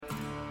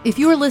If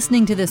you're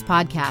listening to this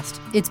podcast,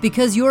 it's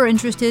because you're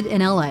interested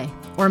in LA,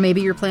 or maybe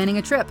you're planning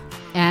a trip,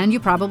 and you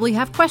probably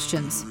have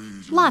questions.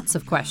 Lots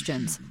of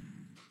questions.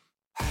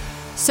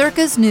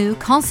 Circa's new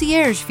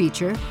concierge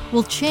feature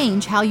will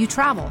change how you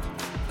travel.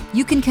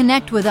 You can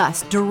connect with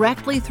us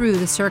directly through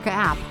the Circa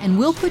app, and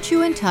we'll put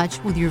you in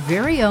touch with your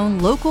very own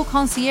local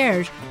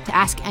concierge to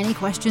ask any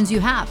questions you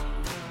have.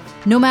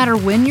 No matter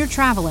when you're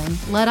traveling,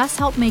 let us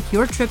help make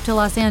your trip to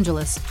Los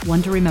Angeles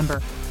one to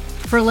remember.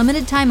 For a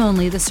limited time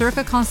only, the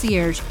Circa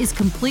Concierge is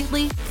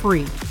completely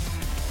free.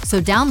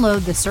 So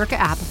download the Circa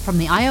app from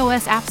the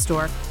iOS App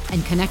Store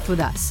and connect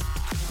with us.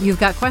 You've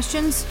got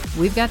questions,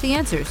 we've got the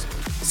answers.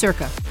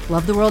 Circa,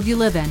 love the world you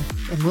live in,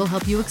 and we'll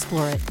help you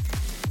explore it.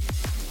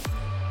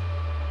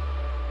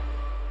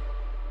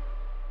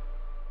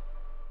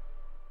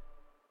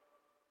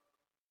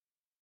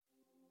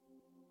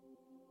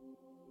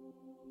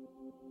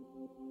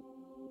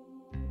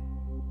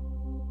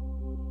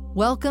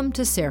 Welcome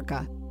to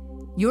Circa.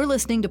 You're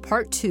listening to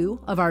part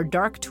 2 of our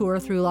dark tour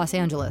through Los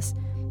Angeles.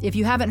 If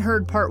you haven't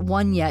heard part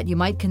 1 yet, you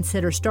might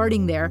consider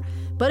starting there,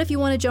 but if you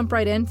want to jump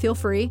right in, feel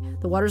free.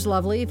 The water's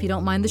lovely if you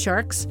don't mind the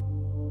sharks.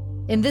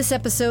 In this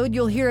episode,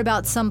 you'll hear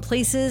about some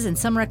places and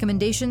some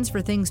recommendations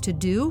for things to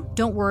do.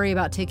 Don't worry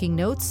about taking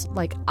notes.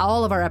 Like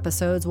all of our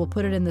episodes, we'll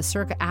put it in the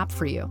Circa app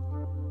for you.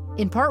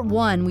 In part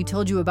 1, we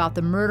told you about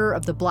the murder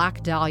of the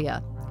Black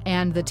Dahlia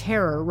and the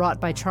terror wrought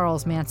by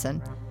Charles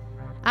Manson.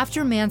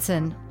 After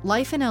Manson,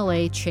 life in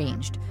LA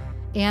changed,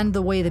 and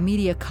the way the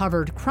media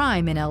covered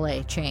crime in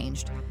LA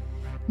changed.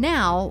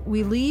 Now,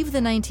 we leave the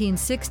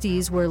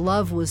 1960s where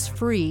love was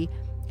free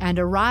and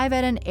arrive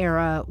at an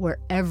era where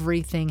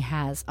everything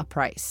has a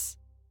price.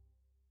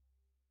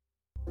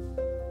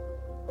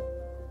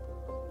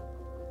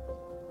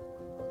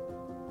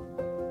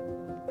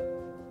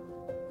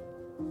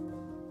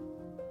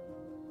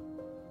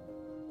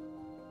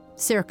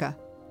 Circa,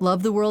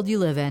 love the world you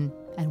live in,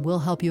 and we'll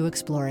help you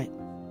explore it.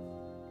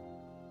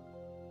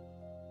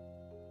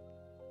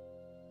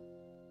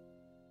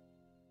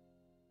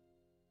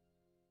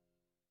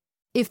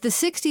 If the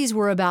 60s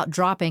were about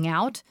dropping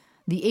out,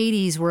 the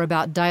 80s were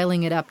about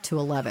dialing it up to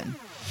 11.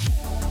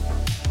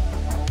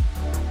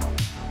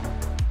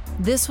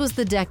 This was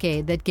the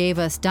decade that gave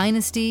us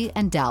Dynasty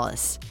and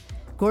Dallas,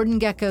 Gordon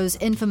Gekko's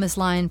infamous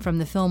line from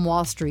the film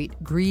Wall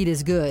Street, "Greed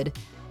is good,"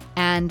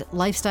 and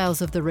Lifestyles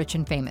of the Rich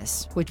and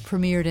Famous, which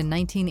premiered in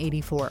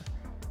 1984.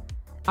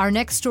 Our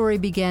next story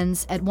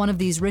begins at one of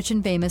these rich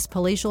and famous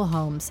palatial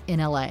homes in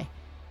LA.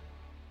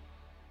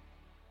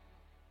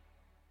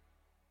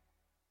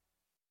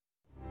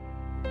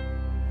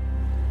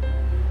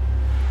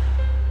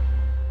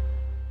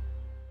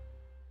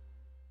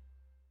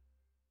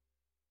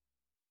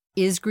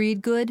 Is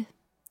greed good?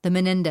 The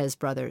Menendez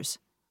brothers.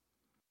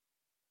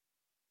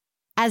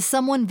 As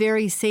someone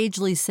very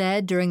sagely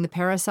said during the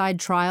parricide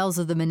trials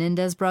of the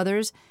Menendez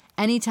brothers,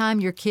 anytime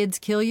your kids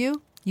kill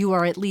you, you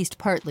are at least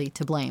partly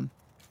to blame.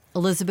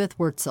 Elizabeth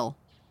Wurtzel.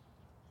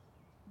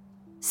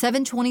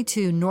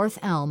 722 North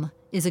Elm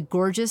is a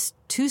gorgeous,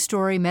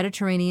 2-story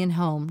Mediterranean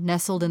home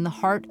nestled in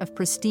the heart of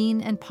pristine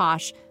and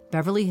posh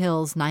Beverly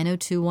Hills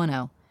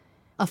 90210.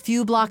 A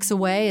few blocks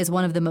away is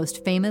one of the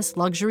most famous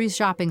luxury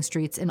shopping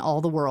streets in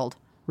all the world,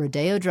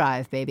 Rodeo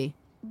Drive, baby.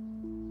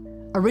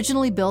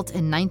 Originally built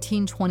in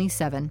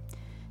 1927,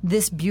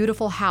 this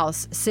beautiful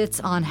house sits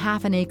on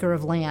half an acre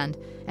of land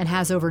and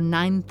has over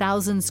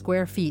 9,000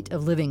 square feet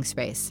of living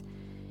space.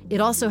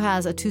 It also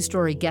has a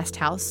 2-story guest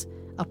house,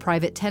 a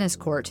private tennis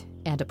court,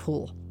 and a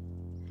pool.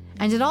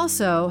 And it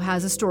also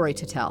has a story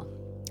to tell,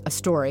 a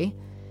story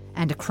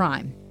and a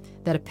crime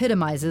that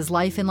epitomizes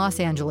life in Los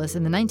Angeles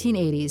in the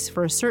 1980s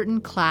for a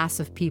certain class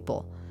of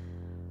people.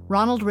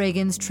 Ronald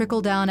Reagan's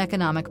trickle-down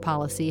economic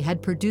policy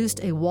had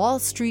produced a Wall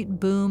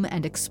Street boom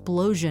and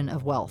explosion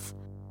of wealth.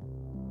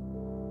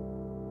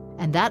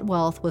 And that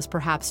wealth was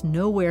perhaps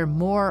nowhere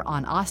more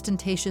on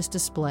ostentatious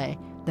display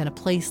than a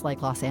place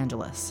like Los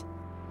Angeles.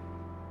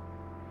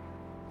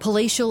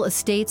 Palatial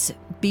estates,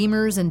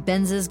 Beamers and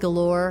Benzes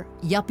galore,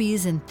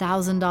 yuppies in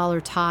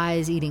 $1,000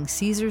 ties eating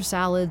Caesar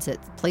salads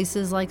at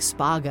places like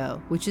Spago,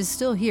 which is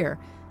still here,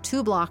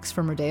 2 blocks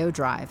from Rodeo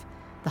Drive.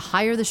 The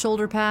higher the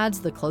shoulder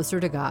pads, the closer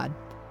to God.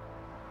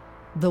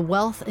 The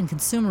wealth and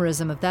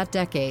consumerism of that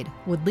decade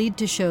would lead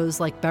to shows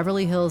like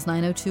Beverly Hills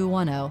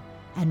 90210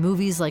 and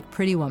movies like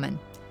Pretty Woman.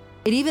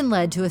 It even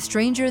led to a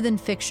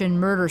stranger-than-fiction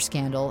murder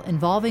scandal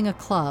involving a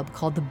club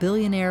called the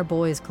Billionaire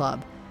Boys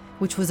Club,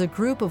 which was a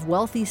group of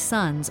wealthy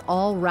sons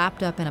all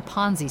wrapped up in a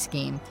Ponzi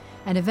scheme,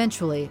 and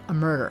eventually a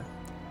murder.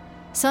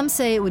 Some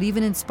say it would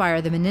even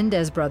inspire the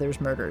Menendez brothers'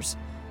 murders.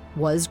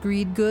 Was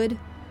greed good?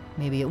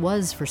 Maybe it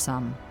was for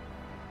some.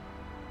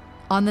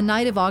 On the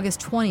night of August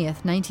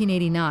 20th,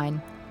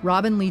 1989,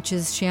 Robin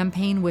Leach's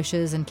champagne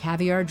wishes and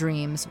caviar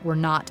dreams were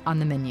not on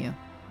the menu.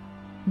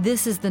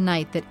 This is the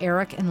night that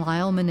Eric and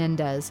Lyle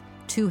Menendez,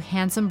 2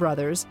 handsome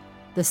brothers,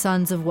 the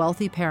sons of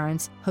wealthy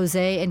parents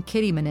Jose and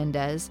Kitty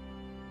Menendez,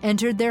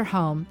 entered their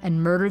home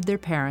and murdered their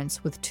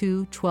parents with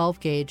 2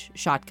 12-gauge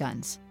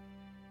shotguns.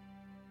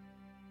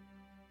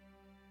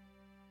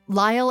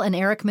 Lyle and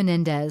Eric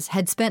Menendez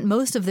had spent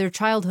most of their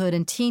childhood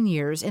and teen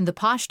years in the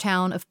posh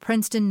town of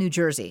Princeton, New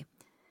Jersey.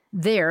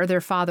 There,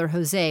 their father,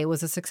 Jose,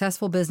 was a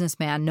successful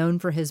businessman known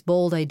for his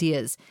bold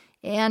ideas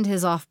and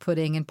his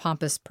off-putting and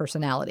pompous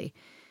personality.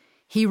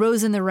 He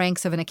rose in the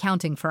ranks of an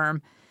accounting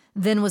firm,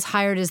 then was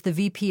hired as the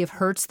VP of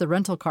Hertz, the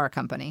rental car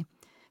company.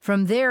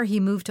 From there, he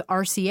moved to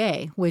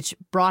RCA, which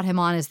brought him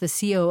on as the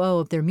COO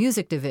of their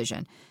music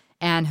division,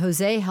 and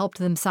Jose helped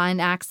them sign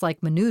acts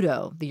like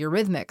Menudo, the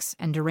Eurythmics,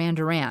 and Duran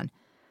Duran.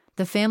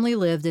 The family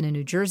lived in a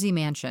New Jersey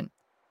mansion.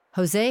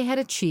 Jose had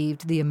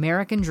achieved the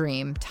American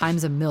dream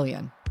times a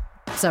million.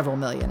 Several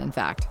million, in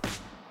fact.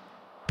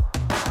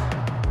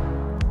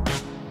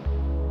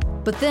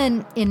 But then,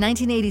 in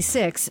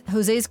 1986,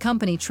 Jose's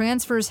company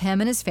transfers him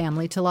and his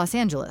family to Los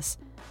Angeles.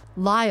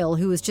 Lyle,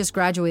 who has just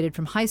graduated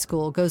from high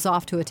school, goes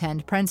off to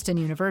attend Princeton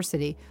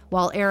University,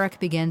 while Eric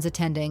begins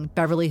attending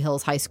Beverly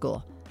Hills High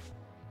School.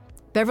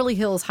 Beverly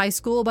Hills High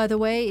School, by the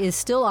way, is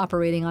still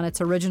operating on its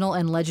original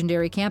and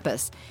legendary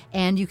campus,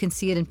 and you can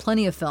see it in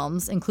plenty of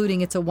films, including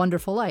It's a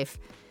Wonderful Life.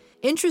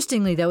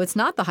 Interestingly, though, it's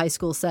not the high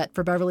school set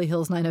for Beverly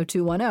Hills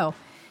 90210.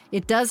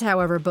 It does,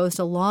 however, boast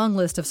a long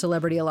list of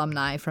celebrity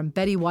alumni, from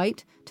Betty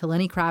White to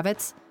Lenny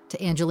Kravitz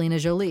to Angelina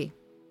Jolie.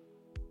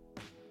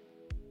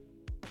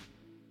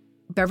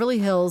 Beverly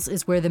Hills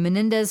is where the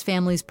Menendez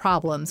family's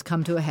problems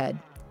come to a head.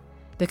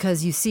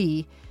 Because, you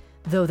see,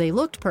 though they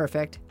looked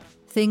perfect,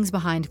 things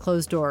behind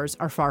closed doors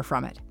are far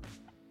from it.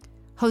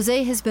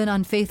 Jose has been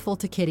unfaithful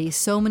to Kitty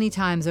so many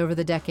times over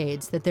the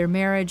decades that their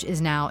marriage is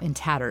now in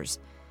tatters.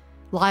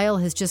 Lyle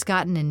has just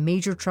gotten in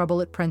major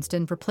trouble at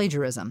Princeton for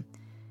plagiarism.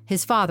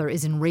 His father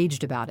is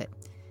enraged about it.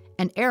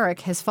 And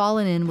Eric has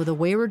fallen in with a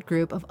wayward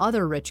group of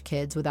other rich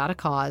kids without a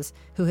cause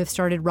who have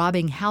started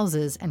robbing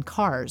houses and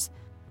cars,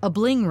 a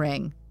bling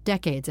ring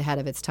decades ahead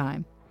of its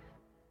time.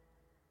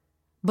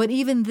 But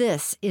even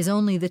this is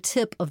only the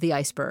tip of the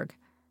iceberg,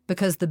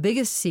 because the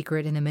biggest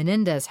secret in the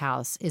Menendez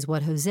house is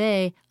what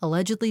Jose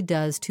allegedly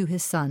does to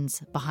his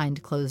sons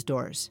behind closed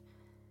doors.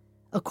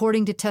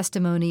 According to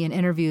testimony and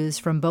interviews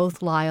from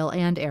both Lyle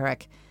and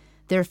Eric,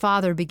 their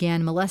father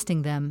began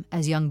molesting them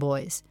as young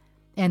boys,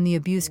 and the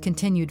abuse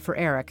continued for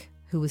Eric,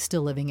 who was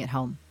still living at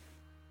home.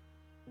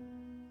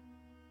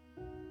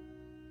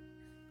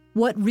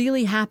 What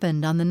really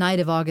happened on the night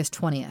of August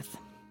 20th?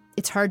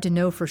 It's hard to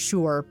know for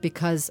sure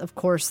because, of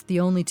course, the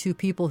only two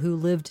people who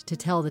lived to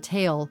tell the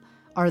tale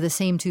are the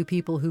same two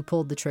people who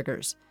pulled the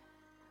triggers.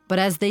 But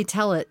as they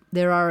tell it,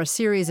 there are a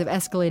series of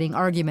escalating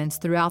arguments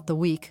throughout the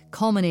week,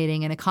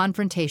 culminating in a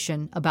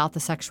confrontation about the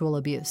sexual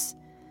abuse.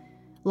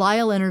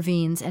 Lyle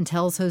intervenes and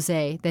tells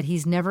Jose that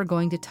he's never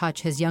going to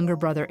touch his younger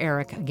brother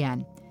Eric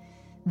again.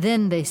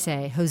 Then, they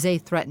say, Jose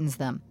threatens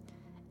them.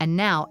 And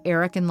now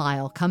Eric and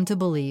Lyle come to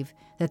believe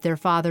that their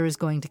father is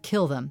going to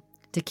kill them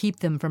to keep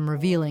them from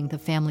revealing the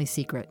family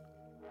secret.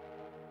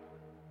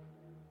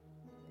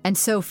 And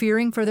so,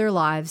 fearing for their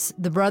lives,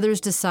 the brothers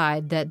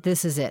decide that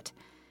this is it.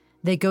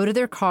 They go to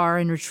their car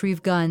and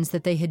retrieve guns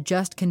that they had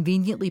just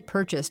conveniently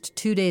purchased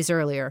 2 days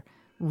earlier,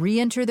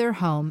 re-enter their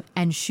home,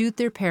 and shoot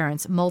their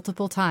parents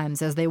multiple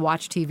times as they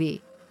watch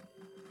TV.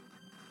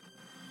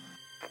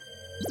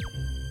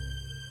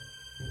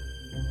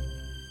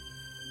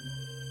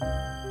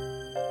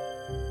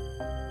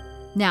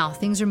 Now,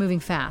 things are moving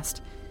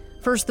fast.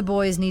 First, the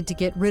boys need to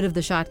get rid of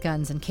the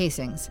shotguns and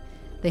casings.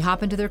 They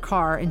hop into their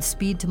car and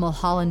speed to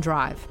Mulholland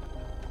Drive,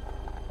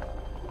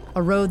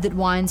 a road that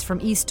winds from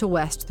east to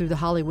west through the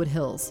Hollywood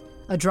Hills,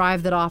 a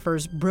drive that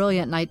offers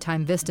brilliant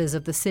nighttime vistas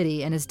of the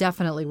city and is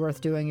definitely worth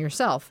doing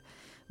yourself.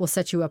 We'll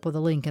set you up with a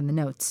link in the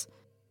notes.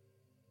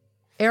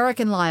 Eric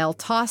and Lyle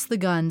toss the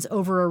guns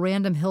over a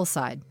random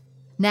hillside.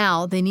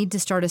 Now they need to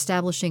start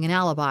establishing an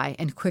alibi,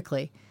 and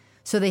quickly,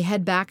 so they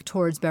head back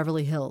towards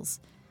Beverly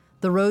Hills.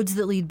 The roads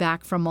that lead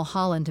back from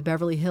Mulholland to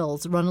Beverly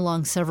Hills run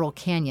along several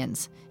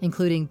canyons,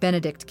 including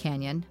Benedict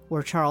Canyon,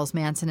 where Charles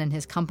Manson and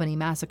his company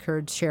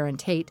massacred Sharon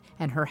Tate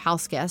and her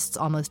house guests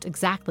almost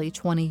exactly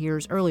 20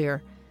 years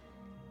earlier.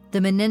 The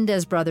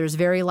Menendez brothers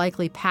very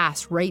likely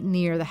pass right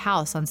near the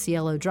house on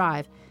Cielo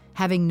Drive,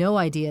 having no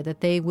idea that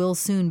they will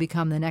soon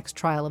become the next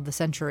trial of the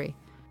century.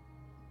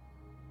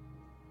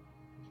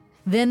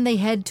 Then they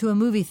head to a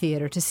movie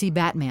theater to see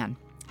Batman.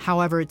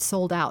 However, it's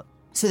sold out,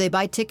 so they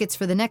buy tickets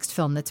for the next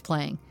film that's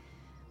playing.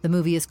 The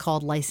movie is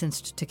called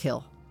Licensed to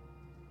Kill.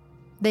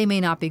 They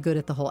may not be good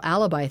at the whole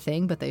alibi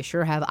thing, but they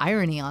sure have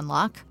irony on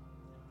lock.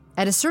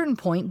 At a certain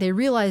point, they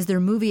realize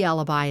their movie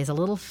alibi is a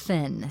little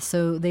thin,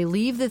 so they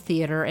leave the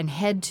theater and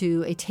head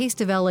to a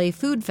Taste of LA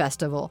food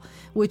festival,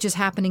 which is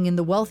happening in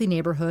the wealthy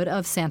neighborhood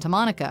of Santa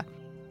Monica.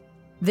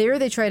 There,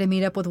 they try to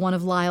meet up with one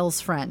of Lyle's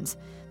friends.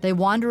 They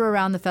wander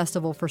around the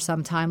festival for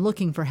some time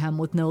looking for him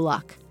with no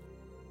luck.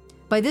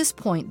 By this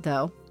point,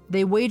 though,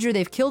 they wager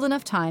they've killed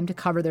enough time to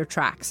cover their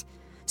tracks.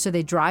 So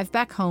they drive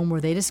back home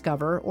where they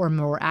discover, or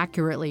more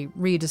accurately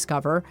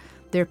rediscover,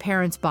 their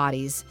parents'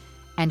 bodies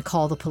and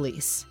call the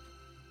police.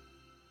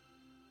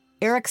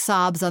 Eric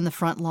sobs on the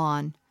front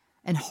lawn,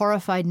 and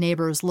horrified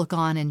neighbors look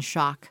on in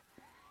shock.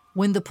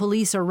 When the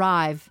police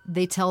arrive,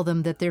 they tell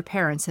them that their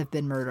parents have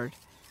been murdered.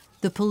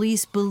 The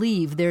police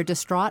believe their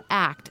distraught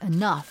act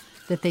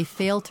enough that they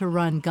fail to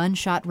run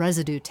gunshot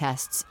residue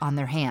tests on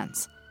their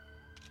hands.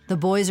 The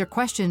boys are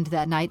questioned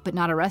that night but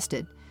not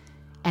arrested,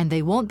 and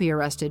they won't be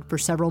arrested for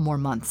several more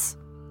months.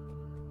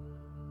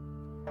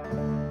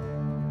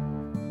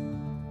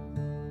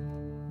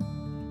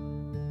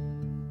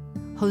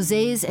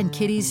 Jose's and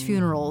Kitty's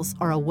funerals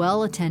are a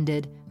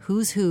well-attended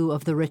who's who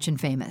of the rich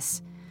and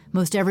famous.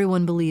 Most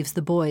everyone believes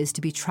the boys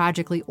to be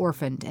tragically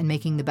orphaned and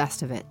making the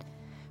best of it.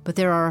 But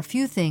there are a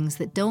few things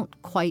that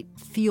don't quite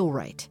feel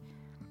right.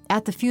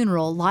 At the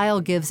funeral,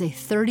 Lyle gives a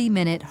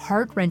 30-minute,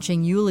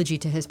 heart-wrenching eulogy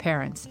to his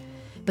parents.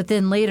 But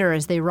then later,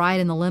 as they ride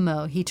in the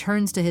limo, he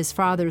turns to his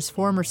father's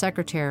former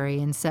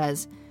secretary and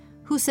says,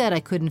 "Who said I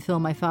couldn't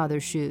fill my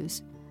father's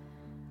shoes?"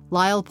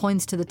 Lyle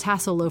points to the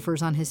tassel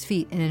loafers on his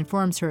feet and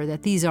informs her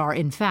that these are,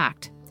 in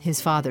fact,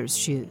 his father's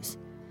shoes.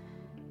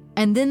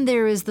 And then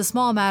there is the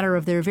small matter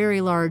of their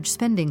very large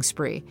spending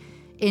spree.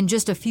 In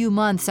just a few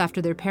months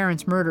after their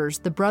parents' murders,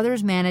 the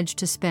brothers managed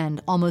to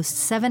spend almost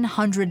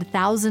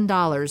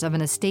 $700,000 of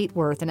an estate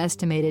worth an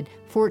estimated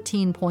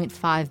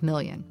 $14.5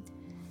 million.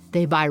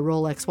 They buy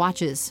Rolex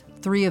watches,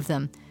 3 of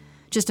them,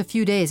 just a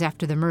few days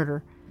after the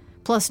murder,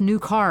 plus new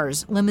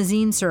cars,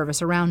 limousine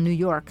service around New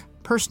York,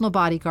 personal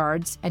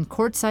bodyguards, and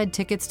courtside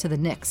tickets to the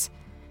Knicks.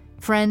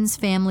 Friends,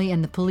 family,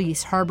 and the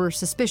police harbor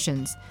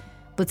suspicions,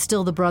 but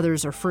still the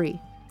brothers are free.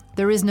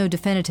 There is no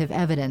definitive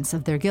evidence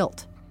of their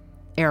guilt.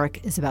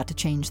 Eric is about to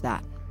change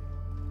that.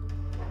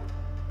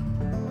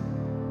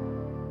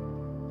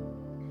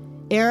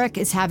 Eric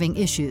is having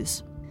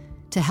issues.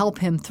 To help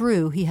him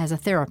through, he has a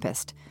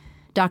therapist,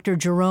 Dr.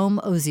 Jerome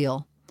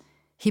Oziel.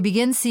 He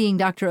begins seeing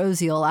Dr.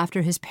 Oziel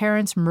after his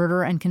parents'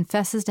 murder and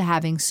confesses to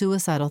having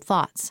suicidal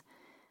thoughts.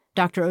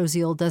 Dr.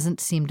 Oziel doesn't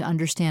seem to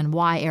understand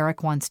why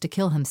Eric wants to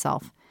kill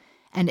himself,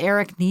 and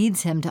Eric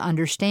needs him to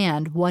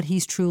understand what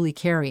he's truly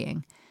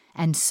carrying.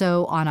 And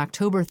so on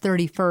October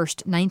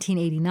 31st,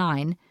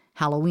 1989,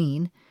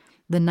 Halloween,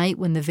 the night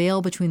when the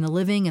veil between the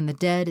living and the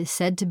dead is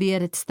said to be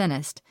at its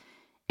thinnest,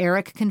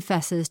 Eric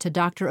confesses to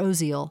Dr.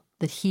 Oziel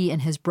that he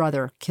and his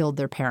brother killed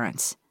their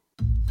parents.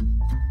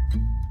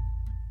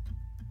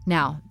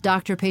 Now,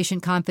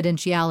 doctor-patient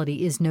confidentiality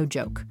is no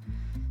joke.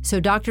 So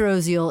Dr.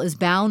 Oziel is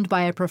bound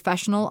by a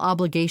professional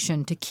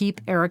obligation to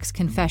keep Eric's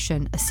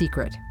confession a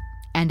secret.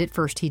 And at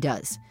first he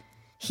does.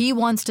 He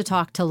wants to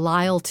talk to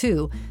Lyle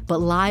too, but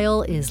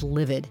Lyle is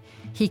livid.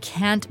 He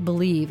can't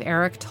believe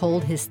Eric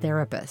told his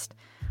therapist.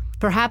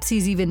 Perhaps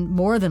he's even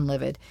more than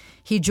livid.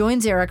 He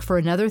joins Eric for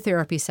another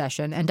therapy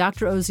session, and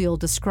Dr. Oziel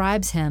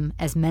describes him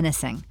as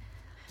menacing.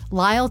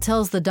 Lyle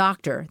tells the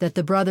doctor that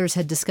the brothers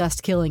had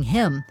discussed killing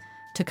him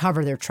to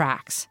cover their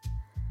tracks.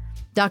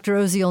 Dr.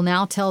 Oziel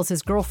now tells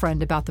his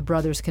girlfriend about the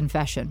brothers'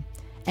 confession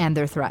and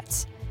their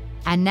threats.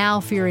 And now,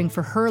 fearing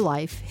for her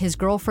life, his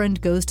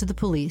girlfriend goes to the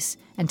police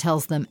and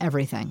tells them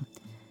everything.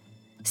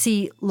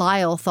 See,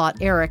 Lyle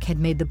thought Eric had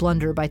made the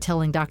blunder by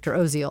telling Dr.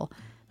 Oziel,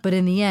 but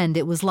in the end,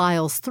 it was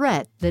Lyle's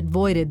threat that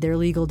voided their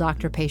legal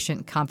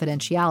doctor-patient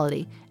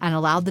confidentiality and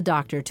allowed the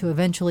doctor to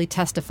eventually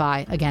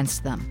testify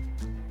against them.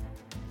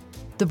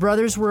 The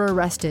brothers were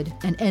arrested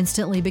and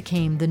instantly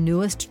became the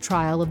newest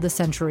trial of the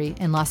century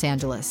in Los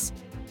Angeles.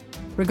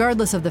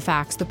 Regardless of the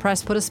facts, the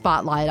press put a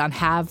spotlight on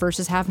have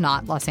versus have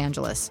not Los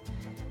Angeles.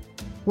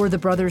 Were the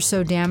brothers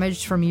so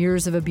damaged from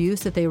years of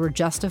abuse that they were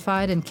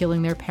justified in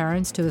killing their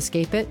parents to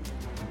escape it?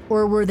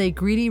 Or were they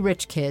greedy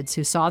rich kids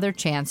who saw their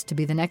chance to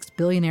be the next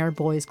billionaire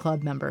boys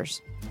club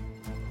members?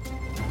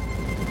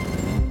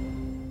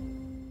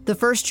 The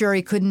first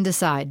jury couldn't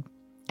decide,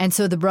 and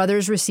so the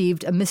brothers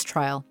received a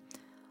mistrial.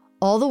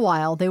 All the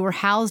while, they were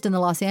housed in the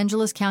Los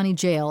Angeles County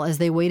Jail as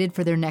they waited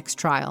for their next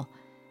trial.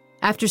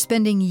 After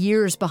spending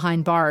years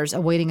behind bars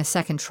awaiting a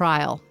second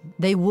trial,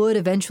 they would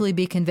eventually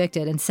be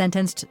convicted and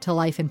sentenced to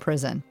life in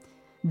prison.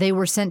 They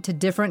were sent to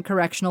different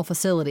correctional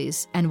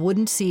facilities and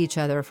wouldn't see each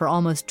other for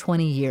almost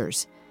 20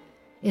 years.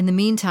 In the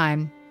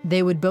meantime,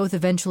 they would both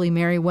eventually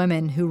marry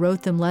women who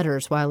wrote them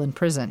letters while in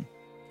prison.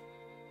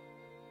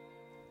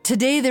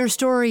 Today, their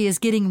story is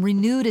getting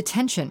renewed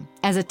attention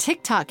as a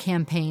TikTok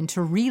campaign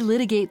to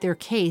relitigate their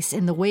case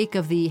in the wake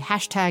of the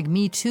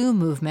 #MeToo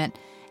movement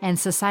and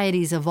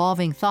society's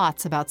evolving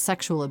thoughts about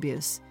sexual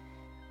abuse.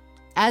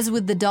 As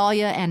with the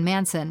Dahlia and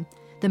Manson,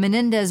 the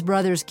Menendez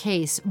brothers'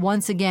 case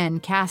once again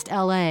cast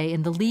LA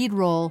in the lead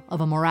role of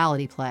a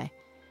morality play.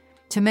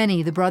 To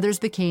many, the brothers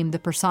became the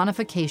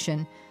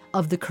personification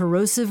of the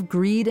corrosive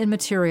greed and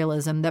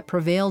materialism that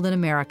prevailed in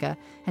America,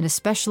 and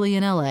especially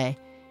in LA,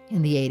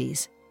 in the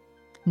 80s.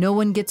 No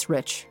one gets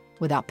rich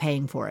without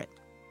paying for it.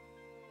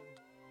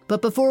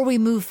 But before we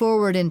move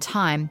forward in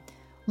time,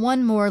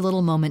 one more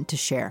little moment to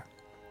share.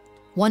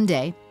 One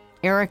day,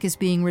 Eric is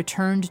being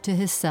returned to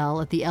his cell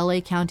at the LA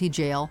County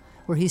Jail,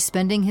 where he's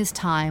spending his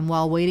time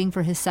while waiting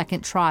for his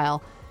second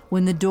trial,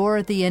 when the door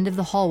at the end of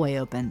the hallway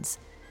opens.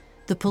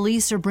 The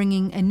police are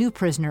bringing a new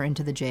prisoner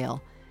into the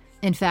jail.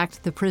 In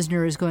fact, the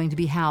prisoner is going to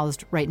be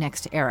housed right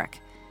next to Eric.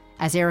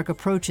 As Eric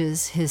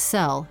approaches his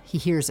cell, he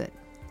hears it.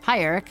 "Hi,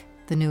 Eric,"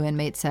 the new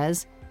inmate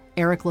says.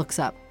 Eric looks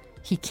up.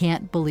 He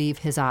can't believe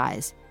his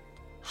eyes.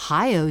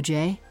 "Hi,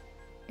 OJ,"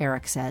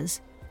 Eric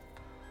says.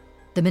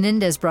 The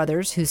Menendez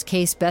brothers, whose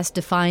case best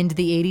defined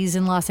the 80s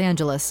in Los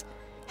Angeles,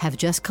 have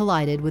just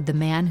collided with the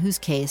man whose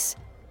case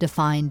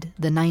defined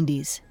the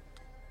 90s.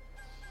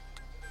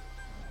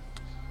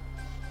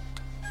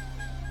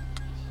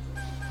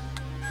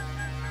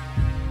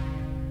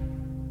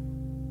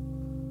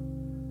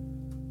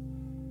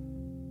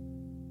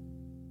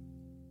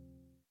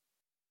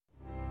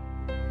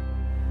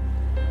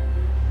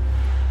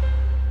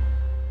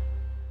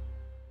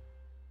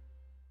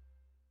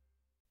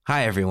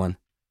 Hi everyone.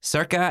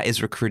 Circa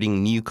is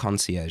recruiting new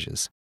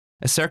concierges.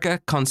 A Circa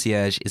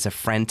concierge is a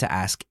friend to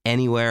ask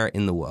anywhere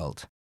in the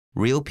world.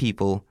 Real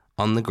people,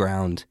 on the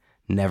ground,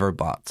 never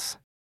bots.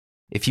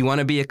 If you want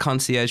to be a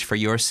concierge for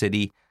your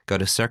city, go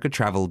to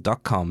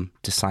circatravel.com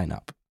to sign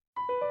up.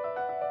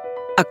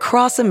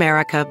 Across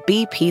America,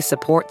 BP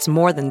supports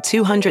more than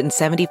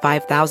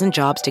 275,000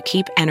 jobs to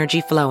keep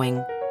energy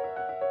flowing.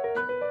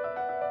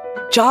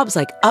 Jobs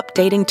like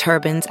updating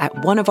turbines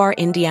at one of our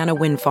Indiana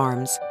wind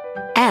farms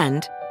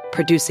and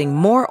producing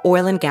more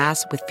oil and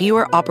gas with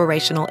fewer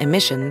operational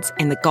emissions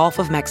in the Gulf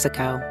of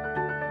Mexico.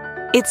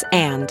 It's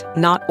and,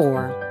 not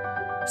or.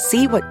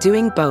 See what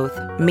doing both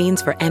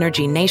means for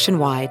energy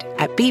nationwide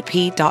at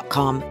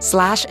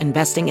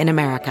bp.com/investing in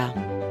America.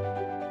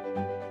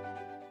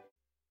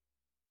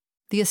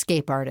 The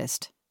escape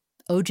artist,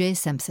 O.J.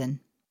 Simpson.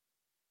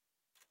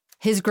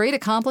 His great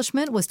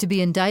accomplishment was to be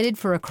indicted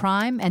for a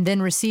crime and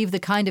then receive the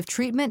kind of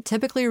treatment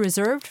typically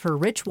reserved for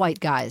rich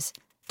white guys,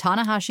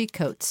 Ta-Nehisi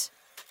Coates.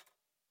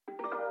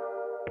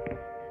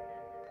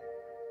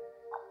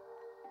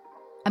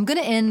 I'm going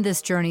to end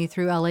this journey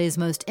through LA's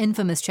most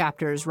infamous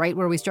chapters right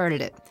where we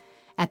started it,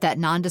 at that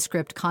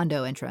nondescript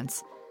condo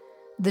entrance.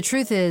 The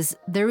truth is,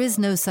 there is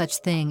no such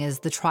thing as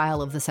the trial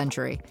of the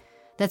century.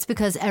 That's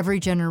because every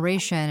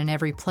generation and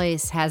every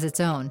place has its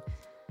own,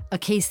 a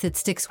case that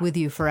sticks with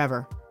you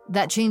forever.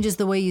 That changes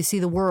the way you see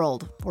the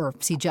world, or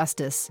see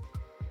justice.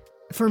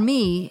 For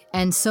me,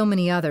 and so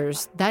many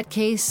others, that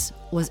case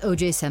was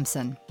O.J.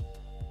 Simpson.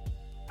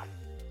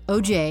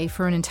 O.J.,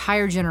 for an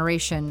entire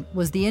generation,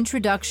 was the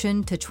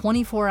introduction to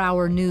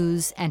 24-hour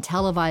news and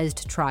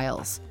televised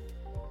trials.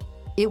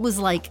 It was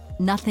like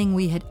nothing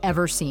we had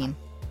ever seen.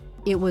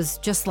 It was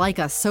just like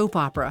a soap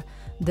opera.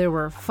 There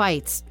were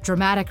fights,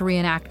 dramatic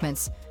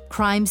reenactments,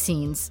 crime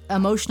scenes,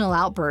 emotional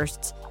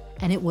outbursts,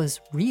 and it was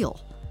real.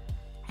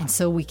 And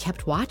so we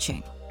kept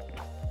watching.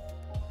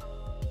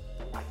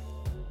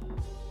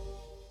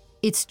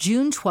 It's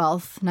June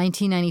 12th,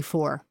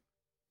 1994.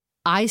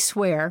 I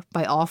Swear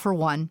by All for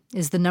One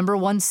is the number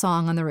one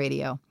song on the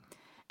radio.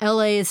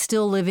 LA is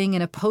still living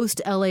in a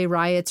post-LA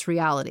riots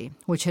reality,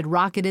 which had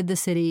rocketed the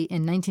city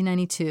in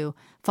 1992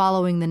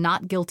 following the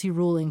not guilty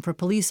ruling for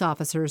police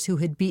officers who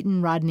had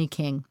beaten Rodney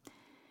King.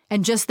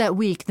 And just that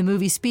week, the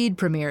movie Speed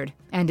premiered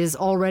and is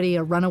already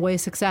a runaway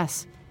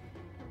success.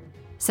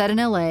 Set in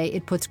LA,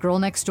 it puts Girl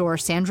Next Door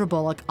Sandra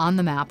Bullock on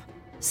the map,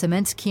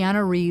 cements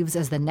Keanu Reeves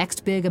as the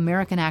next big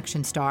American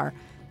action star,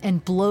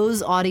 and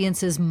blows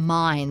audiences'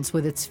 minds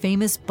with its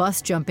famous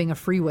bus jumping a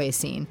freeway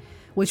scene,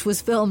 which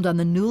was filmed on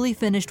the newly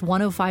finished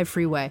 105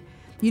 freeway.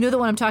 You know the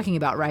one I'm talking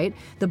about, right?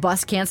 The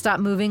bus can't stop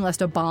moving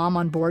lest a bomb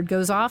on board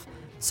goes off.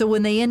 So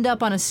when they end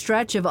up on a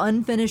stretch of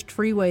unfinished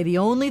freeway, the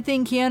only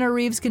thing Keanu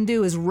Reeves can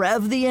do is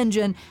rev the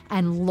engine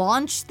and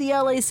launch the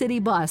LA City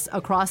bus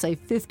across a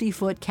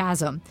 50-foot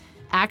chasm.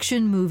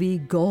 Action movie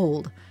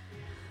gold.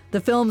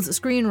 The film's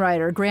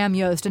screenwriter, Graham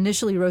Yost,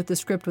 initially wrote the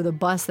script with a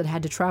bus that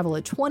had to travel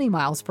at 20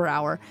 miles per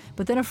hour,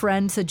 but then a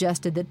friend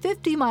suggested that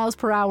 50 miles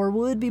per hour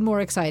would be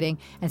more exciting,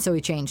 and so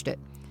he changed it.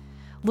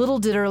 Little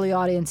did early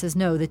audiences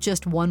know that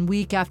just 1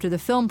 week after the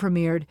film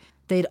premiered,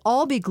 they'd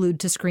all be glued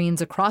to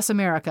screens across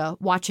America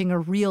watching a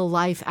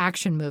real-life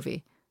action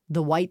movie,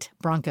 The White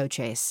Bronco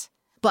Chase.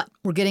 But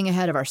we're getting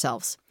ahead of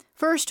ourselves.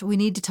 First, we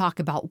need to talk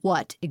about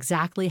what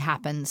exactly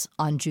happens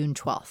on June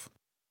 12th.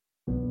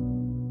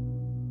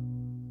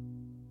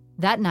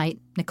 That night,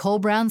 Nicole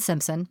Brown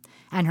Simpson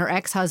and her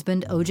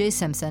ex-husband, O.J.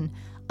 Simpson,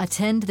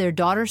 attend their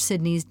daughter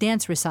Sydney's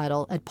dance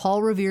recital at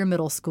Paul Revere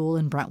Middle School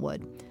in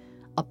Brentwood,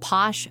 a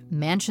posh,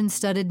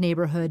 mansion-studded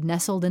neighborhood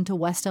nestled into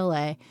West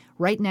L.A.,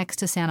 right next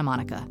to Santa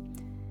Monica.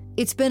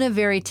 It's been a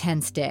very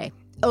tense day.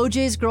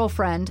 O.J.'s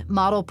girlfriend,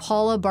 model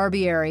Paula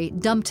Barbieri,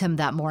 dumped him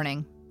that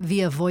morning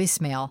via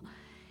voicemail.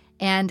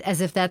 And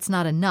as if that's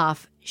not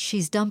enough,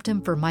 she's dumped him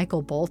for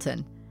Michael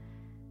Bolton.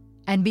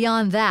 And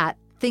beyond that,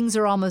 things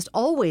are almost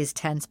always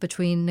tense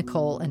between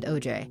Nicole and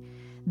O.J.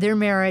 Their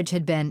marriage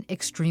had been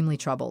extremely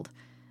troubled.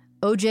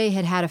 O.J.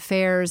 had had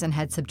affairs and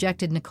had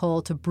subjected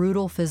Nicole to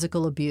brutal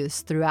physical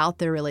abuse throughout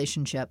their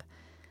relationship.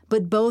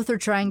 But both are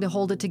trying to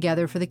hold it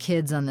together for the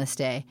kids on this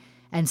day,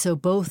 and so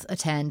both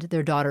attend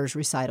their daughter's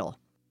recital.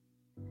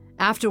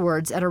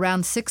 Afterwards, at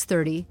around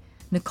 6:30,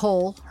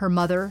 Nicole, her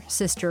mother,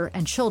 sister,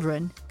 and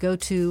children go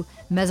to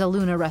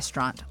Mezzaluna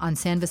restaurant on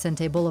San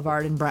Vicente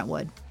Boulevard in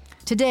Brentwood.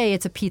 Today,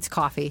 it's a Pete's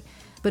Coffee,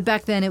 but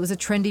back then it was a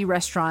trendy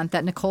restaurant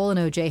that Nicole and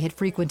O.J. had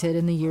frequented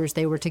in the years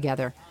they were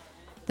together.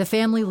 The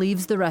family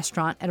leaves the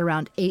restaurant at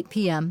around 8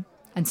 p.m.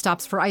 and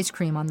stops for ice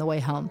cream on the way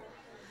home.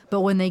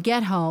 But when they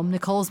get home,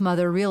 Nicole's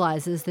mother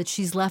realizes that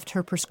she's left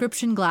her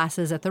prescription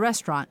glasses at the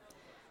restaurant.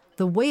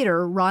 The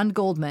waiter, Ron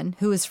Goldman,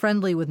 who is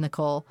friendly with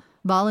Nicole,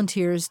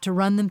 volunteers to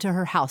run them to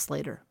her house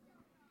later.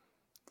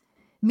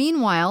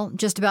 Meanwhile,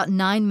 just about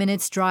 9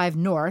 minutes drive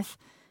north,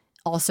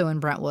 also in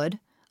Brentwood,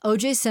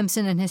 O.J.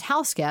 Simpson and his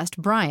house guest,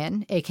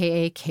 Brian,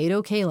 a.k.a.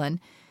 Kato Kaelin,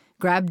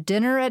 grabbed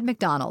dinner at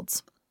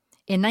McDonald's.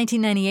 In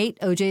 1998,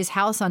 O.J.'s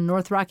house on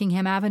North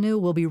Rockingham Avenue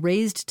will be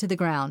razed to the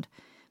ground.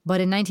 But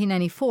in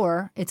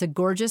 1994, it's a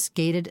gorgeous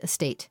gated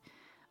estate.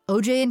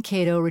 O.J. and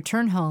Kato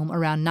return home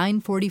around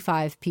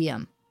 9:45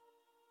 p.m.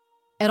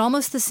 At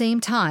almost the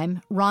same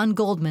time, Ron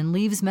Goldman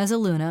leaves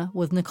Mezzaluna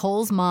with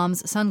Nicole's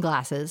mom's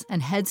sunglasses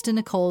and heads to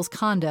Nicole's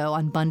condo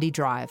on Bundy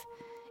Drive.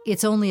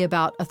 It's only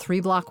about a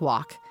 3-block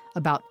walk,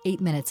 about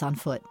 8 minutes on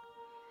foot.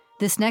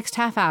 This next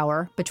half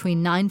hour,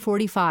 between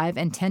 9:45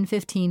 and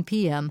 10:15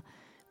 p.m.,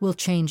 will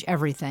change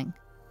everything.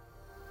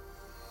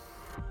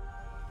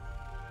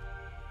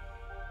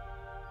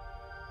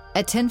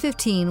 At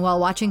 10:15,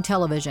 while watching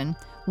television,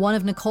 one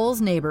of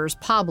Nicole's neighbors,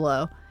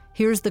 Pablo,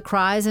 hears the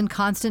cries and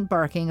constant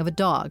barking of a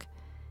dog.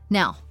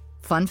 Now,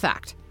 fun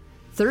fact,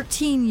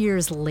 13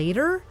 years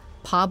later,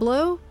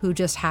 Pablo, who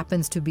just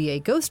happens to be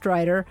a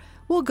ghostwriter,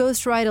 will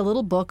ghostwrite a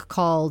little book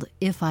called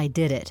If I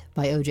Did It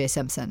by O.J.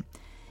 Simpson.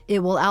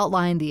 It will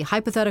outline the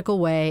hypothetical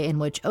way in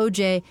which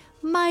O.J.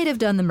 might have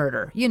done the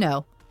murder,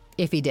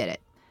 if he did it.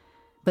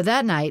 But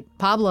that night,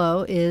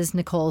 Pablo is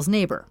Nicole's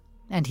neighbor,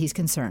 and he's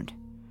concerned.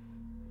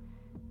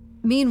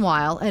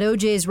 Meanwhile, at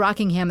O.J.'s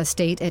Rockingham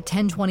estate at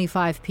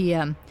 10:25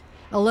 p.m.,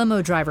 a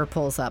limo driver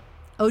pulls up.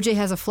 O.J.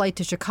 has a flight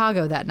to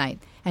Chicago that night,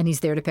 and he's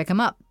there to pick him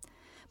up.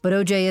 But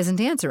O.J.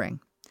 isn't answering.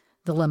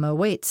 The limo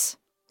waits.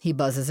 He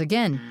buzzes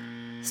again.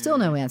 Still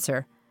no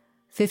answer.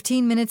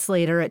 15 minutes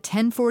later, at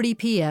 10:40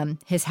 p.m.,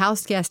 his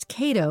house guest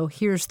Kato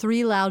hears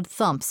 3 loud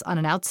thumps on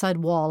an outside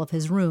wall of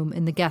his room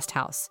in the guest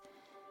house.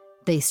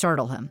 They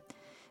startle him.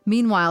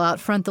 Meanwhile,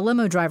 out front, the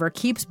limo driver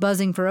keeps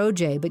buzzing for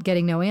O.J., but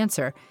getting no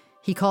answer.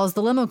 He calls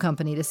the limo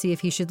company to see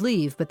if he should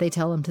leave, but they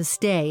tell him to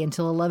stay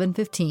until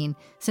 11:15,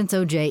 since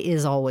O.J.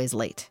 is always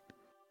late.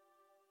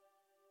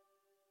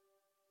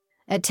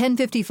 At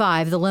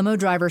 10:55, the limo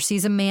driver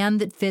sees a man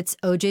that fits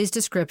O.J.'s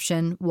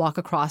description walk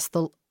across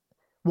the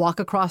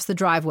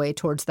driveway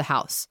towards the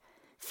house.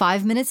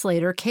 5 minutes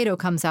later, Kato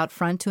comes out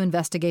front to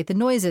investigate the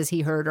noises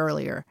he heard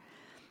earlier.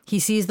 He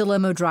sees the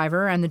limo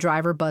driver, and the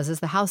driver buzzes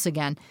the house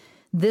again.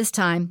 This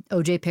time,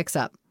 O.J. picks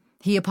up.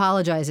 He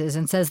apologizes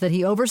and says that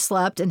he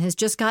overslept and has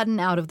just gotten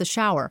out of the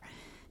shower.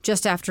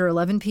 Just after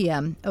 11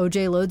 p.m.,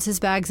 O.J. loads his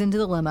bags into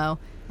the limo,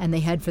 and they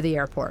head for the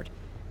airport.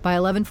 By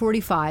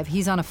 11:45,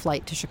 he's on a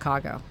flight to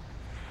Chicago.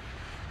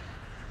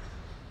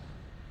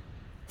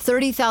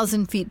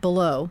 30,000 feet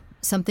below,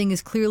 something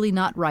is clearly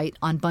not right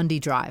on Bundy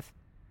Drive.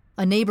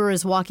 A neighbor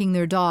is walking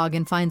their dog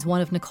and finds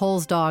one of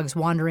Nicole's dogs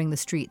wandering the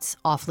streets,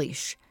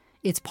 off-leash.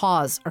 Its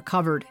paws are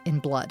covered in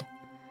blood.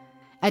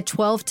 At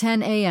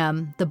 12:10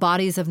 a.m., the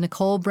bodies of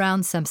Nicole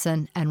Brown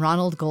Simpson and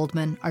Ronald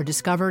Goldman are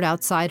discovered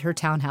outside her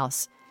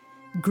townhouse.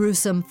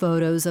 Gruesome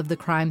photos of the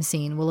crime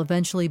scene will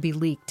eventually be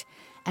leaked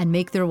and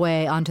make their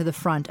way onto the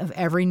front of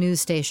every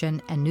news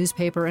station and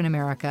newspaper in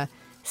America,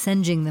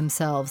 singeing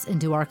themselves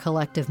into our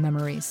collective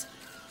memories.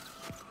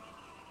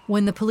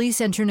 When the police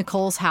enter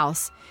Nicole's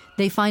house,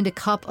 they find a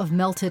cup of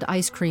melted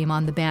ice cream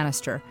on the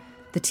banister,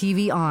 the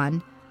TV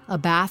on, a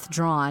bath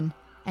drawn,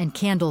 and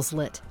candles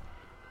lit.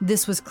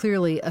 This was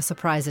clearly a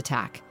surprise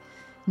attack.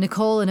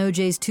 Nicole and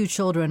O.J.'s 2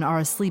 children are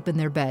asleep in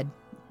their bed,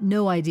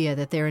 no idea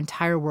that their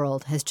entire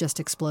world has just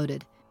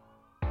exploded.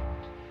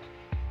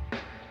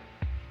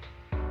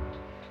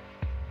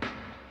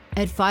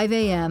 At 5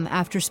 a.m.,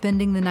 after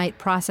spending the night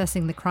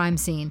processing the crime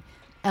scene,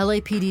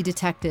 LAPD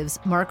detectives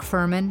Mark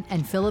Furman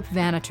and Philip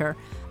Vaneter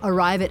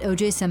arrive at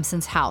O.J.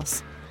 Simpson's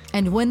house.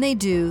 And when they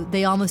do,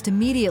 they almost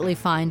immediately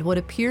find what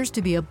appears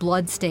to be a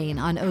blood stain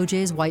on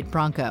O.J.'s white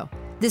Bronco.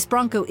 This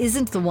Bronco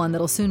isn't the one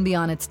that'll soon be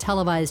on its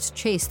televised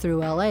chase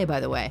through L.A., by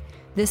the way.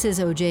 This is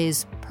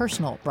O.J.'s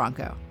personal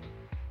Bronco.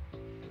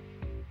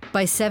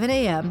 By 7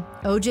 a.m.,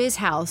 O.J.'s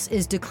house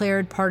is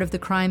declared part of the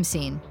crime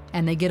scene,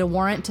 and they get a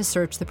warrant to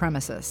search the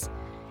premises.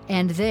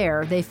 And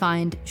there, they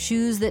find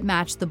shoes that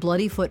match the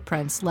bloody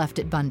footprints left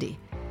at Bundy.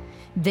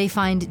 They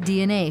find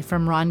DNA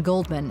from Ron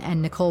Goldman and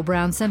Nicole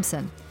Brown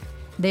Simpson.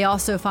 They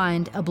also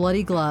find a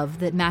bloody glove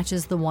that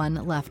matches the one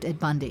left at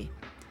Bundy.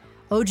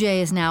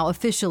 O.J. is now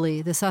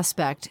officially the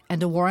suspect,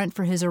 and a warrant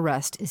for his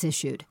arrest is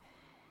issued.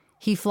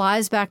 He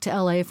flies back to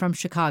L.A. from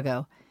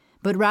Chicago,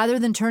 but rather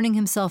than turning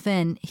himself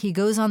in, he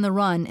goes on the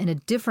run in a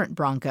different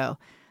Bronco,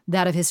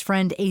 that of his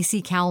friend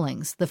A.C.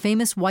 Cowlings, the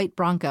famous white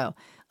Bronco.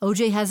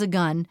 O.J. has a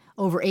gun,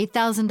 over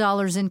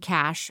 $8,000 in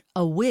cash,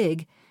 a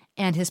wig,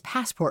 and his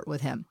passport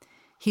with him.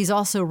 He's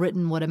also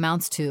written what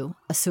amounts to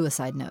a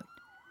suicide note.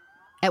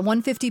 At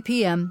 1:50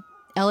 p.m.,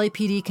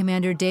 LAPD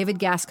Commander David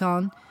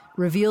Gascon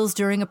reveals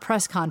during a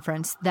press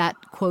conference that,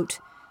 quote,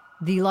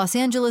 "The Los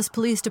Angeles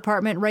Police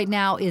Department right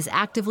now is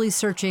actively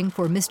searching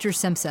for Mr.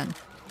 Simpson."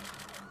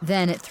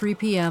 Then at 3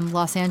 p.m.,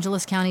 Los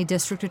Angeles County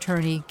District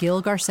Attorney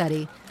Gil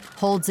Garcetti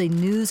holds a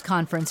news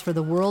conference for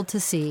the world to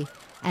see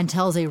and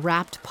tells a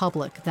rapt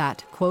public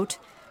that, quote,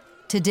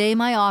 "Today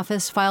my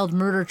office filed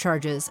murder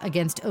charges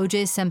against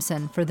O.J.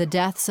 Simpson for the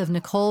deaths of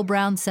Nicole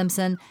Brown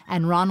Simpson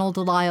and Ronald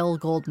Lyle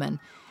Goldman.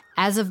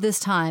 As of this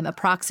time,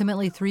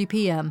 approximately 3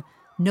 p.m.,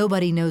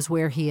 nobody knows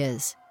where he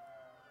is."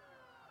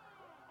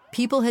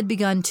 People had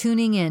begun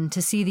tuning in to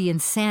see the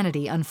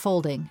insanity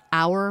unfolding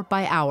hour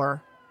by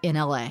hour in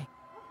L.A.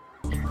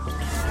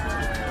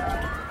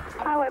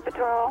 Highway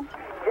Patrol.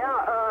 Yeah,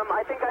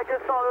 I think I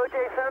just saw O.J.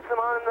 Simpson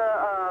on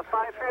the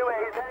 5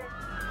 freeway.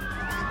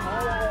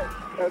 All right,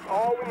 that's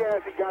all we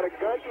ask. He got a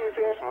gun to his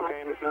head.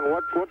 Okay, and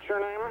what's your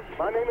name?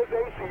 My name is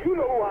AC. You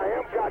know who I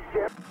am,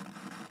 goddamn.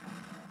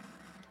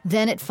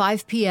 Then at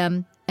 5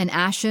 p.m., an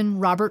ashen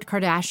Robert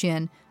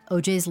Kardashian,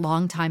 O.J.'s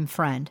longtime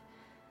friend,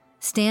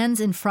 stands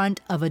in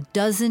front of a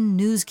dozen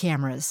news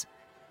cameras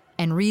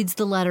and reads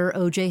the letter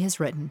O.J. has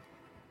written.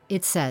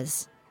 It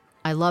says,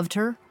 "I loved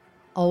her,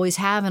 always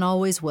have and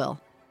always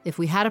will. If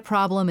we had a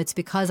problem, it's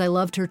because I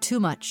loved her too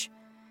much."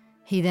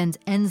 He then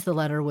ends the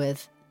letter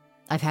with,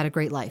 "I've had a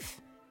great life."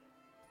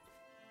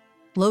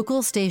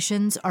 Local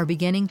stations are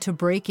beginning to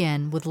break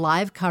in with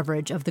live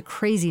coverage of the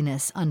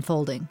craziness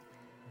unfolding.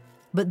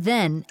 But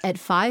then, at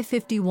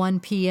 5:51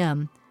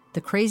 p.m.,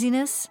 the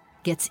craziness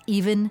gets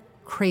even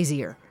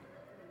crazier.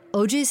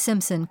 O.J.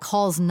 Simpson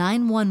calls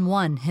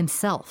 911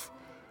 himself.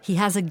 He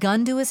has a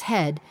gun to his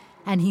head,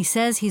 and he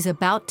says he's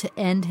about to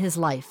end his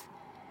life.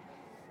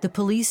 The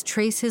police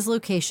trace his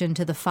location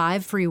to the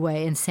 5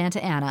 freeway in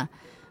Santa Ana,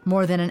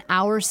 more than an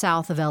hour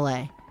south of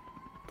L.A.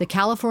 The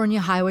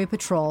California Highway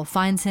Patrol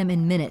finds him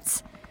in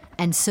minutes,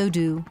 and so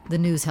do the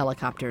news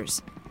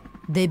helicopters.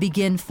 They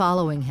begin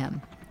following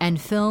him and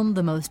film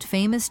the most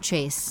famous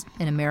chase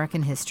in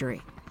American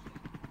history.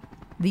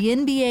 The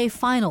NBA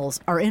Finals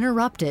are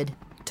interrupted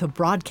to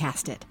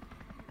broadcast it.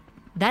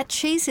 That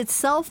chase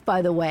itself,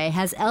 by the way,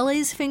 has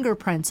LA's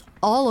fingerprints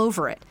all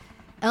over it.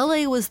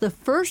 LA was the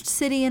first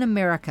city in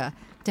America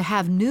to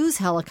have news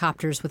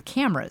helicopters with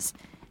cameras.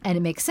 And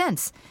it makes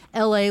sense.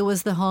 LA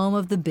was the home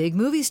of the big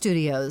movie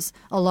studios,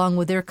 along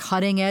with their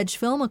cutting-edge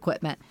film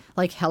equipment,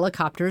 like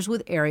helicopters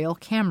with aerial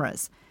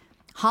cameras.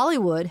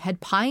 Hollywood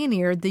had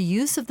pioneered the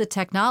use of the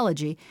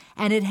technology,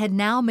 and it had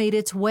now made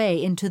its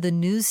way into the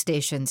news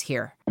stations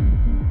here.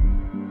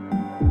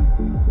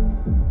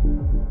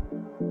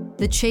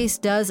 The chase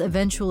does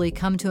eventually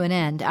come to an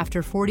end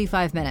after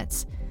 45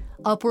 minutes.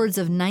 Upwards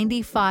of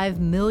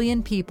 95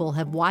 million people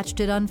have watched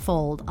it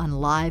unfold on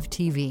live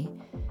TV.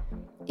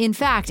 In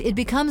fact, it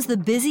becomes the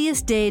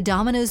busiest day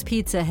Domino's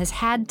Pizza has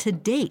had to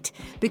date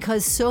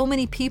because so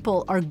many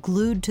people are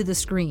glued to the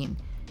screen.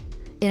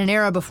 In an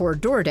era before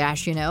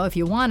DoorDash, if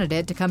you wanted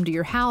it to come to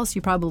your house,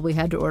 you probably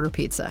had to order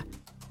pizza.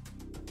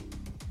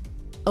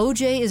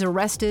 O.J. is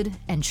arrested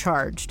and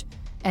charged,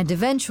 and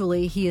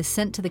eventually he is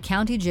sent to the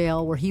county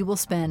jail where he will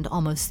spend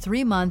almost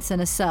 3 months in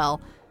a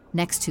cell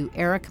next to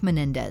Eric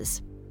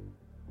Menendez.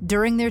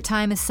 During their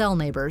time as cell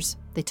neighbors,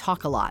 they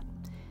talk a lot.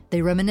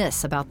 They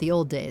reminisce about the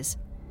old days.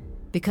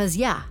 Because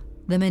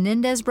the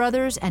Menendez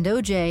brothers and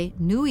O.J.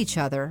 knew each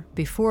other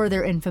before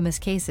their infamous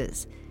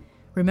cases.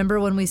 Remember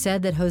when we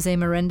said that Jose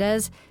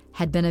Menendez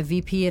had been a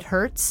VP at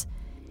Hertz?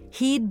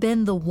 He'd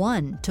been the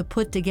one to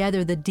put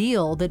together the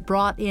deal that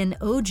brought in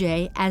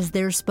O.J. as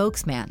their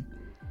spokesman.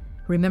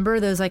 Remember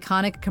those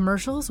iconic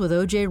commercials with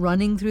O.J.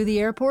 running through the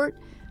airport?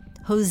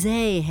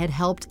 Jose had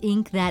helped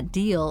ink that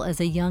deal as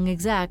a young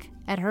exec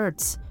at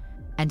Hertz.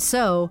 And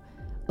so,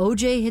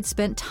 O.J. had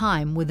spent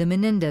time with the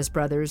Menendez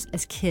brothers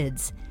as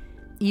kids,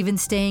 even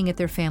staying at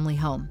their family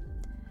home.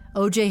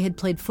 O.J. had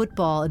played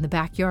football in the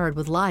backyard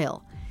with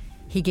Lyle.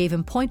 He gave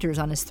him pointers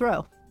on his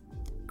throw.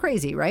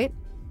 Crazy, right?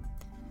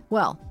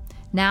 Well,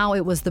 now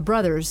it was the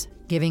brothers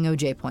giving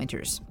O.J.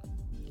 pointers.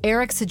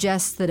 Eric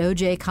suggests that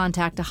O.J.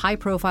 contact a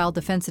high-profile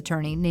defense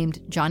attorney named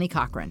Johnny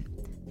Cochran.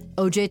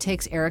 O.J.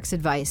 takes Eric's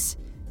advice,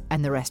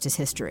 and the rest is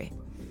history.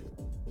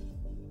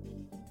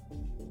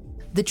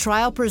 The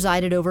trial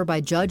presided over by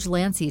Judge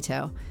Lance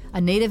Ito,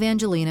 a native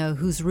Angelino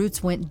whose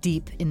roots went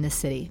deep in the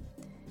city.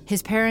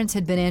 His parents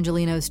had been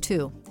Angelinos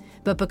too,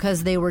 but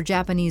because they were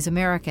Japanese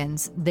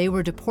Americans, they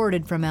were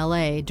deported from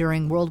LA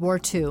during World War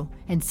II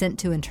and sent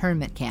to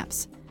internment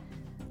camps.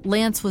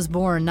 Lance was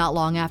born not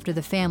long after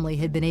the family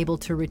had been able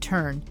to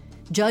return.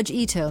 Judge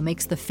Ito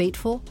makes the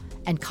fateful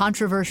and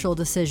controversial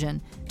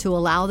decision to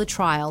allow the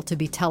trial to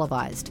be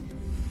televised,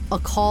 a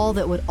call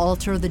that would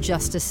alter the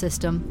justice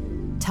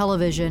system,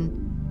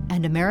 television,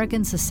 and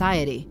American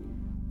society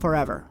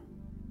forever.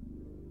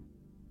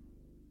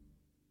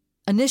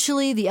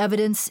 Initially, the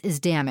evidence is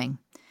damning.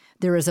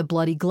 There is a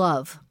bloody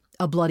glove,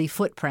 a bloody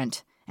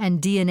footprint,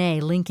 and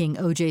DNA linking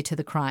O.J. to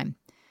the crime.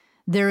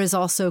 There is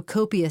also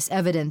copious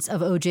evidence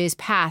of O.J.'s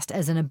past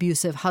as an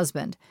abusive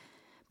husband.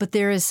 But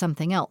there is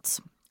something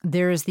else.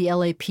 There is the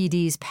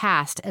LAPD's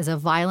past as a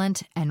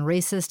violent and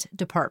racist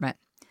department.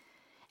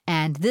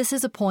 And this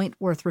is a point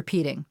worth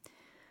repeating.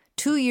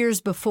 2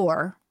 years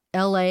before,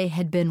 LA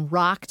had been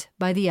rocked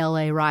by the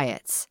LA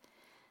riots.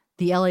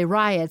 The LA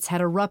riots had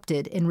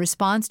erupted in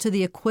response to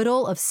the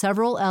acquittal of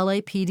several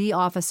LAPD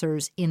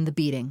officers in the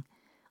beating.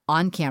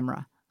 on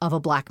camera, of a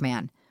black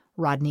man,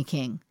 Rodney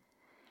King.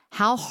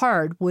 How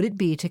hard would it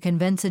be to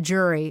convince a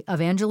jury of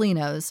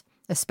Angelenos,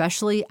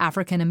 especially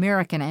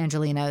African-American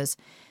Angelenos,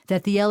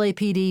 that the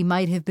LAPD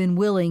might have been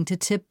willing to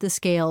tip the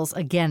scales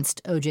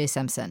against O.J.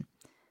 Simpson?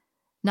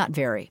 Not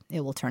very,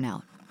 it will turn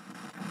out.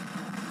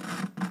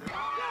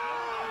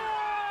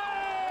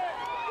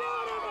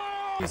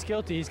 He's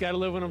guilty. He's got to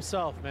live with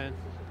himself, man.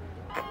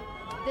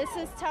 This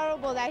is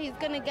terrible that he's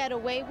going to get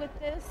away with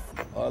this.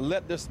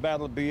 Let this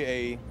battle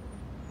be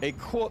a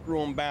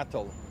courtroom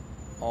battle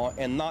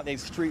and not a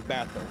street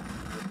battle.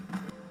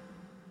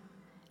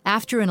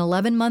 After an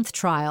 11-month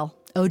trial,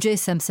 O.J.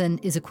 Simpson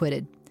is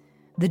acquitted.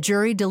 The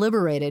jury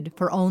deliberated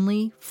for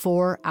only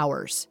 4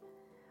 hours.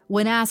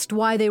 When asked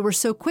why they were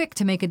so quick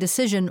to make a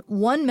decision,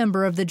 one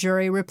member of the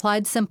jury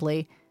replied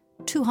simply,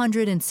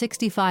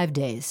 265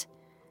 days.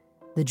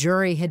 The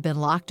jury had been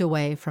locked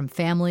away from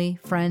family,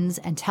 friends,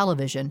 and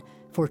television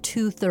for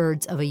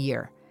 2/3 of a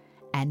year,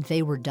 and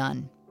they were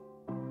done.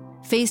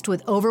 Faced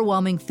with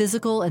overwhelming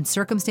physical and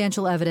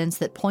circumstantial evidence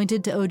that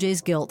pointed to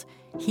O.J.'s guilt,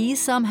 he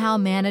somehow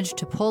managed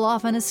to pull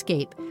off an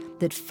escape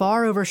that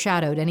far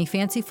overshadowed any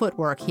fancy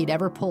footwork he'd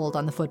ever pulled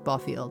on the football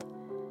field.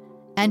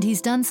 And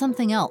he's done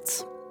something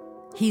else.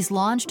 He's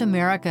launched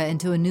America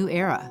into a new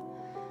era,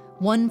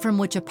 one from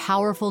which a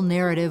powerful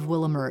narrative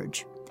will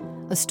emerge.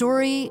 A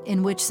story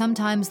in which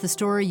sometimes the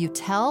story you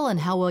tell and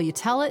how well you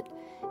tell it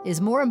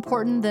is more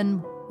important than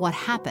what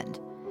happened.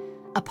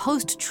 A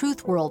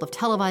post-truth world of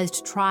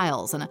televised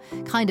trials and a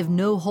kind of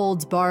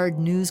no-holds-barred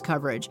news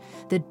coverage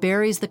that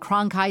buries the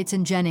Cronkites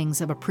and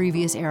Jennings of a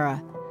previous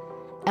era.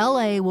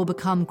 LA will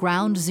become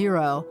ground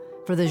zero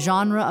for the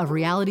genre of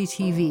reality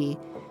TV,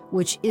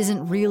 which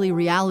isn't really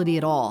reality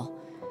at all,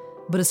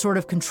 but a sort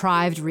of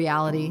contrived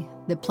reality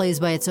that plays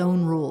by its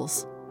own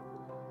rules.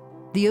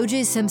 The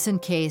O.J. Simpson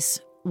case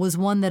was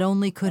one that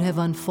only could have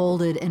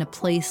unfolded in a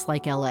place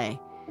like LA,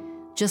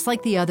 just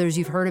like the others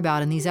you've heard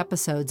about in these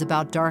episodes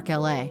about dark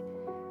LA.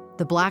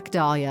 The Black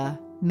Dahlia,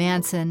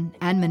 Manson,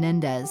 and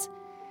Menendez,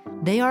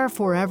 they are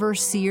forever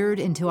seared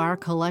into our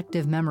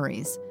collective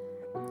memories.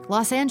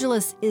 Los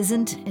Angeles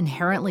isn't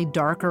inherently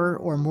darker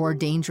or more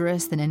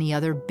dangerous than any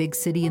other big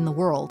city in the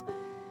world,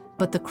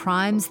 but the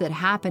crimes that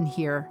happen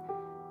here,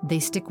 they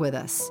stick with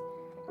us.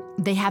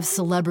 They have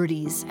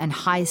celebrities and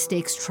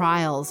high-stakes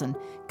trials and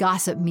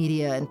gossip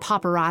media and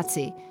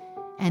paparazzi,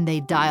 and they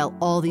dial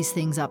all these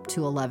things up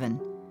to 11.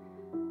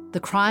 The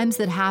crimes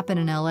that happen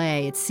in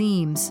LA, it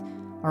seems,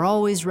 are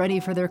always ready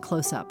for their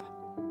close-up,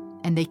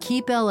 and they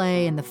keep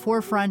LA in the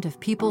forefront of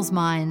people's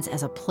minds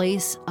as a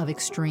place of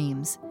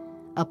extremes,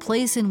 a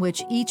place in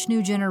which each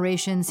new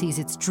generation sees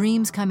its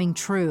dreams coming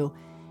true,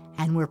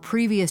 and where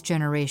previous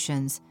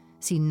generations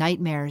see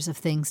nightmares of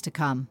things to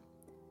come.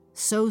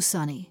 So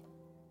sunny,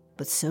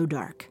 but so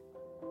dark.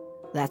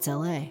 That's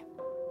LA.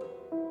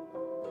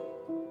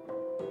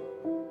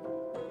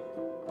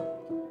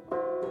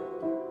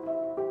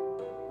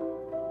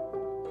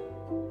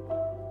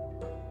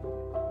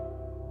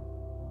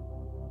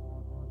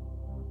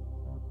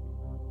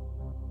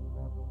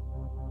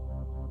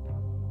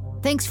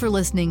 Thanks for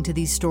listening to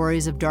these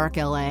stories of dark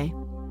LA.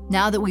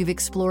 Now that we've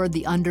explored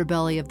the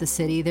underbelly of the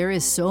city, there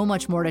is so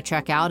much more to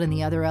check out in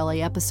the other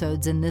LA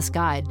episodes in this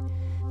guide.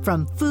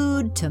 From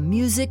food to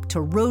music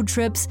to road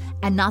trips,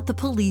 and not the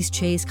police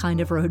chase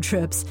kind of road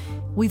trips,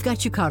 we've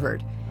got you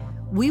covered.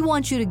 We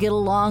want you to get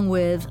along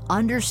with,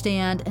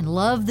 understand, and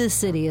love this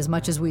city as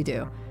much as we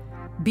do.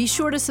 Be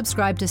sure to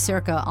subscribe to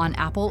Cerca on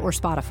Apple or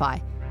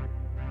Spotify.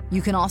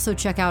 You can also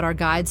check out our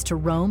guides to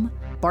Rome,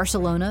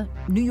 Barcelona,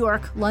 New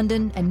York,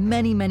 London, and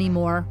many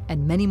more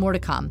to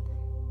come.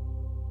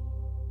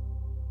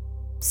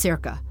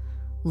 Cerca.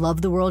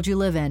 Love the world you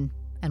live in,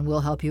 and we'll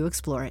help you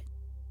explore it.